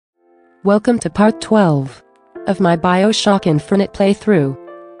Welcome to part 12 of my Bioshock Infinite playthrough.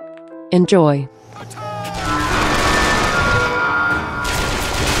 Enjoy.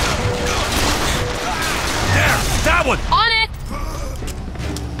 There! That one! On it!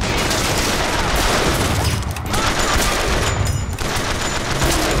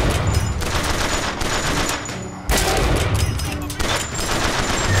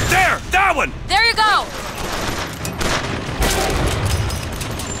 There! That one! There you go!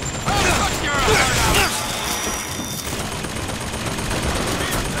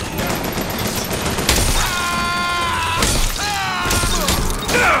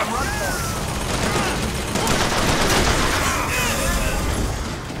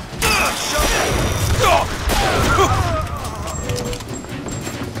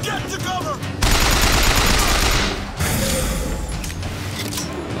 Get to cover!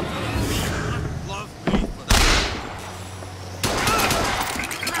 Love me for that.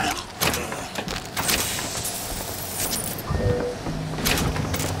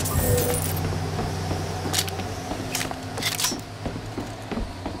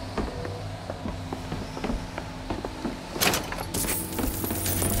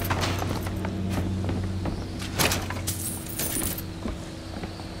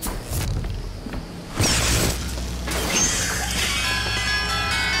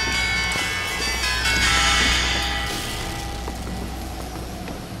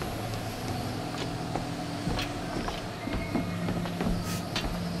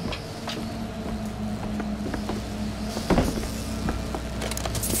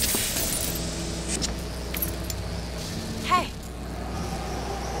 Hey!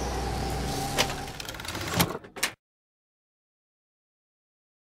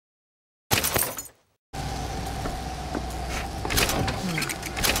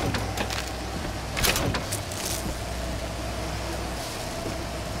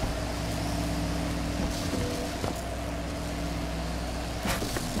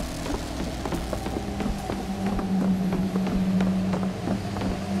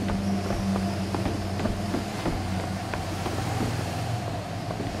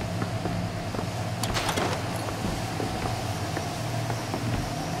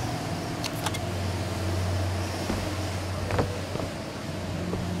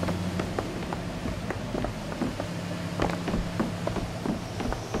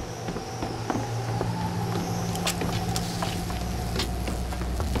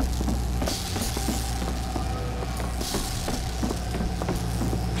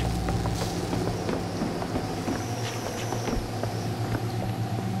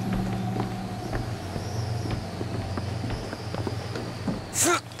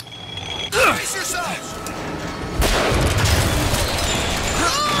 Brace yourselves!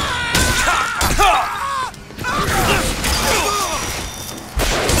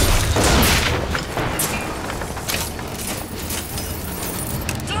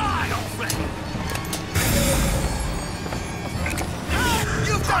 Die already!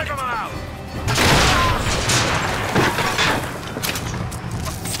 You take him out!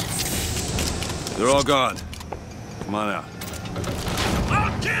 They're all gone. Come on out.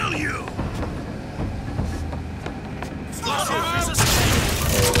 I'll kill you!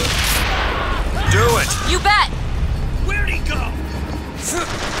 Do it! You bet! Where'd he go?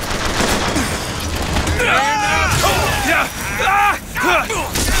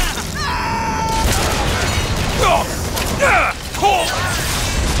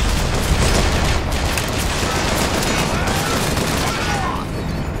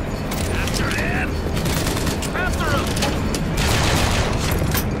 After him! After him!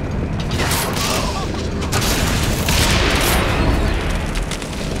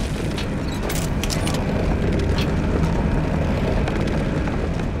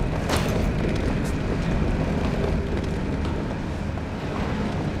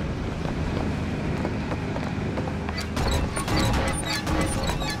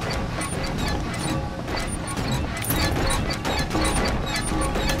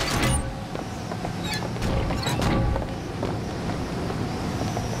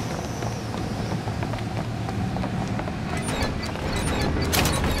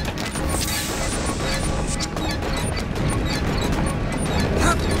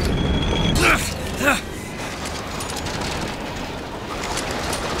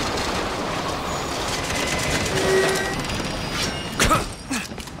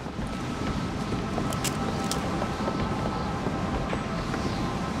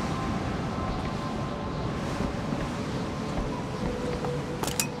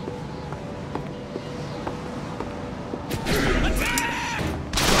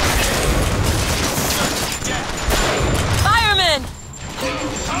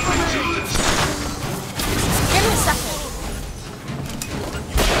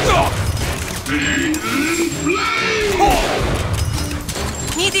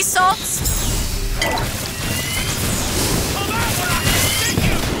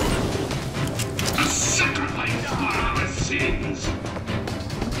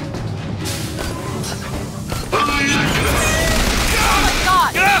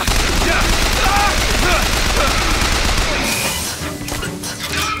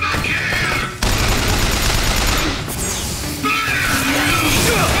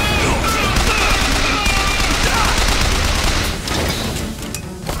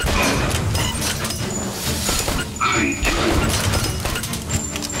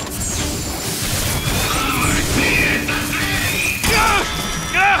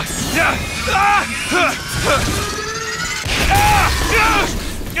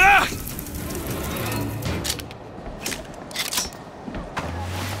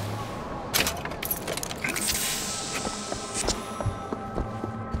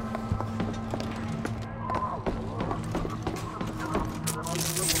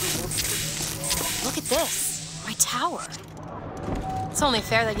 Look at this. My tower. It's only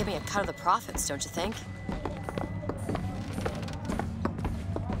fair they give me a cut of the profits, don't you think?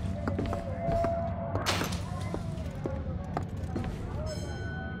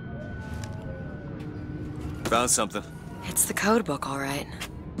 Found something. It's the code book, all right.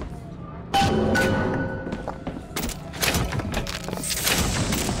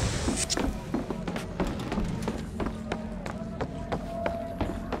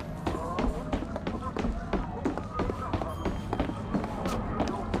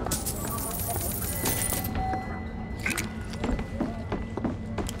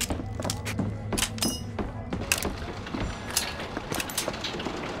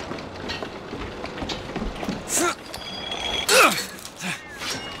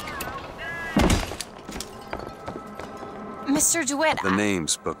 Mr. DeWitt, The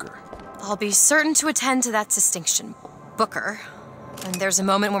name's Booker. I'll be certain to attend to that distinction. Booker. And there's a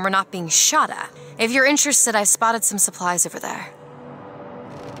moment when we're not being shot at. If you're interested, I spotted some supplies over there.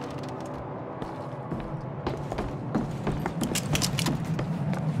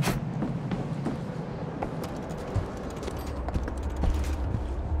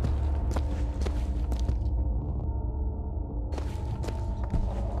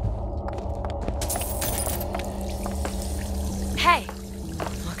 Hey,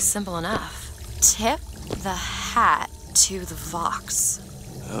 looks simple enough. Tip the hat to the Vox.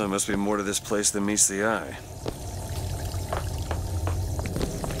 Well, there must be more to this place than meets the eye.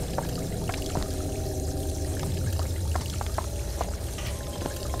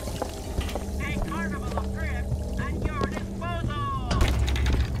 A carnival of trips at your disposal.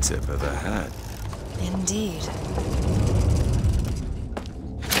 Tip of the hat. Indeed.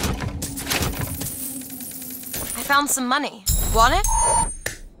 I found some money. Want it?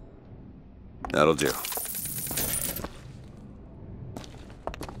 That'll do.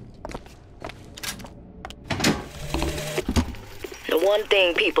 The one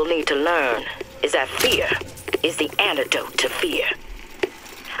thing people need to learn is that fear is the antidote to fear.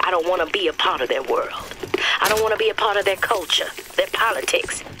 I don't want to be a part of their world. I don't want to be a part of their culture, their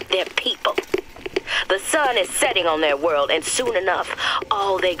politics, their people. The sun is setting on their world, and soon enough,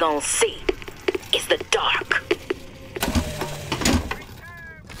 all they gonna see is the dark.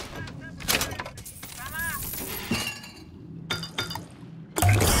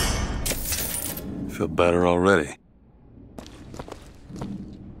 Feel better already.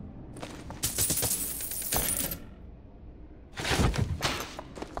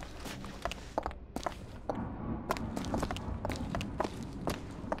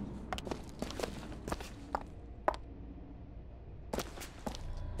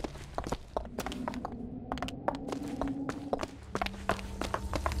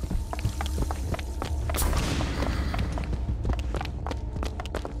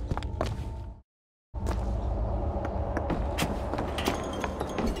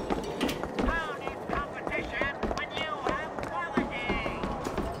 How is competition when you have quality?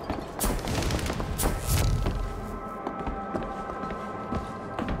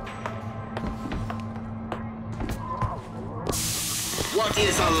 What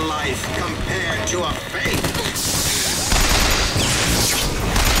is a life compared to a faith?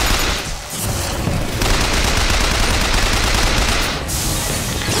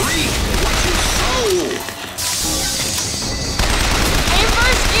 Reap what you sow. Aim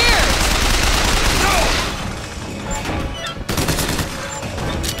first gear!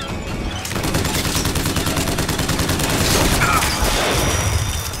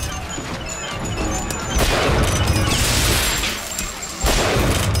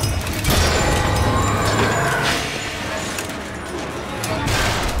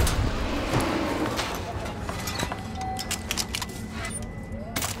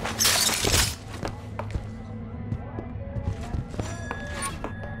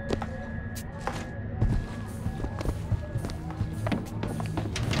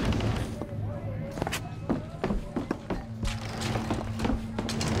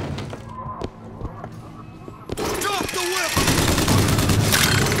 Drop the whip.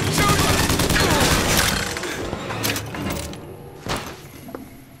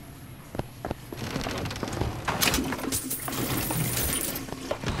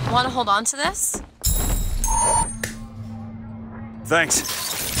 Want to hold on to this? Thanks.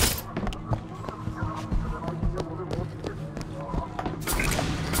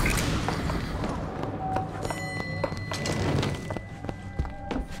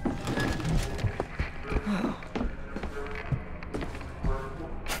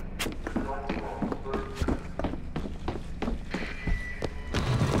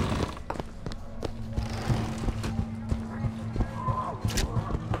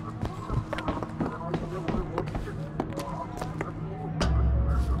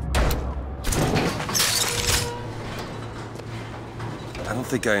 don't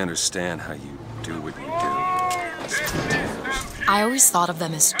think I understand how you do what you do. I always thought of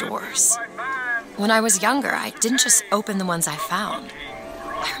them as doors. When I was younger, I didn't just open the ones I found.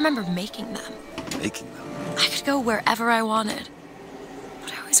 I remember making them. Making them? I could go wherever I wanted.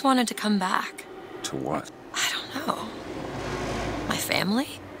 But I always wanted to come back. To what? I don't know. My family?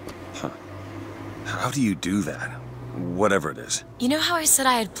 How do you do that? Whatever it is. You know how I said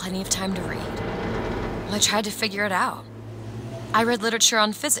I had plenty of time to read? Well, I tried to figure it out. I read literature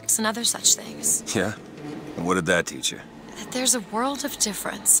on physics and other such things. Yeah? And what did that teach you? That there's a world of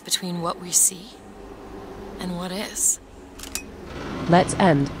difference between what we see and what is. Let's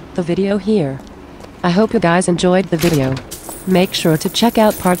end the video here. I hope you guys enjoyed the video. Make sure to check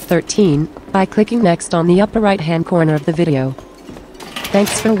out part 13 by clicking next on the upper right hand corner of the video.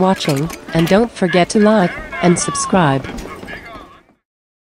 Thanks for watching, and don't forget to like and subscribe.